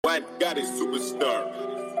White got a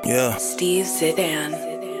superstar. Yeah. Steve Zidane.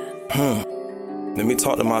 Let me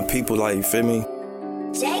talk to my people, like, you feel me?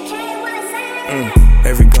 JK, what's up?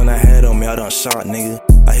 Every gun I had on me, I done shot, nigga.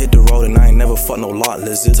 I hit the road and I ain't never fucked no lot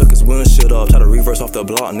lizard. Took his windshield off, try to reverse off the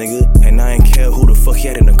block, nigga. And I ain't care who the fuck he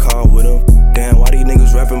had in the car with him. Damn, why these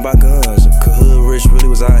niggas rapping about guns? Cause Hood Rich really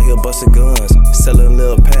was out here busting guns. Selling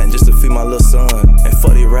Lil Pat just to feed my little son. And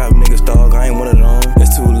fuck these rap niggas, dog, I ain't one of them.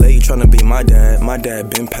 It's too late tryna be my dad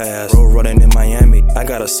been passed. Road running in Miami, I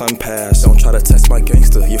got a sun pass. Don't try to test my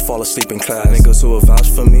gangster, you fall asleep in class. Niggas who will vouch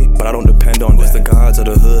for me, but I don't depend on that. It's the gods of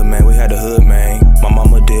the hood, man, we had the hood, man. My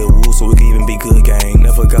mama did woo, so we could even be good, gang.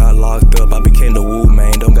 Never got locked up, I became the woo,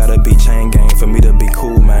 man. Don't gotta be chain gang for me to be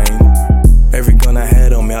cool, man. Every gun I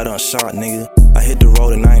had on me, I done shot, nigga. I hit the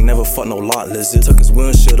road and I ain't never fucked no lot lizard. Took his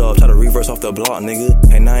windshield off, try to reverse off the block,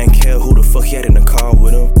 nigga. And I ain't care who the fuck he had in the car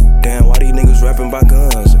with him. Damn, why these niggas rapping about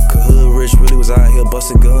guns? Cause Hood Rich really was out here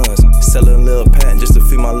busting guns. Selling Lil Pat just to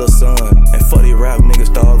feed my little son. And fuck these rap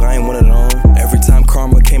niggas, dog, I ain't one of them. Every time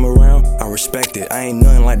karma came around, I respect it. I ain't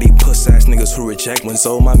nothing like these puss ass niggas who reject. When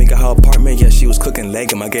Zoe mommy got her apartment, yeah, she was cooking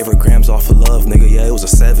legging. I gave her grams off of love, nigga, yeah, it was a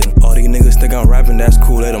 7. All these niggas think I'm rapping, that's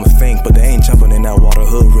cool, let them think. But they ain't jumping in that water,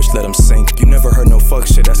 Hood Rich let them sink. You never heard no fuck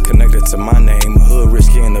shit that's connected to my name. Hood Rich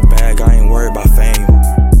get in the bag, I ain't worried about fame.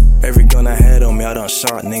 Every gun I had on me, I done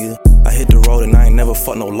shot, nigga. I hit the road and I ain't never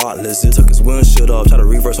fucked no lot lizard. Took his windshield off, try to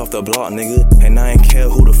reverse off the block, nigga. And I ain't care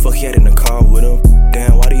who the fuck he had in the car with him.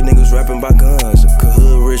 Damn, why these niggas rapping about guns? Cause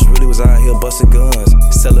Hood Rich really was out here busting guns.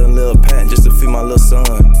 Selling Lil Pat just to feed my little son.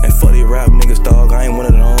 And fuck these rap niggas, dog, I ain't one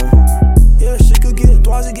of them. Yeah, she could get it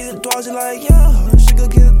twice, like, yeah. She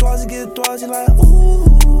could get it twice, like, ooh,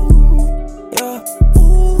 yeah.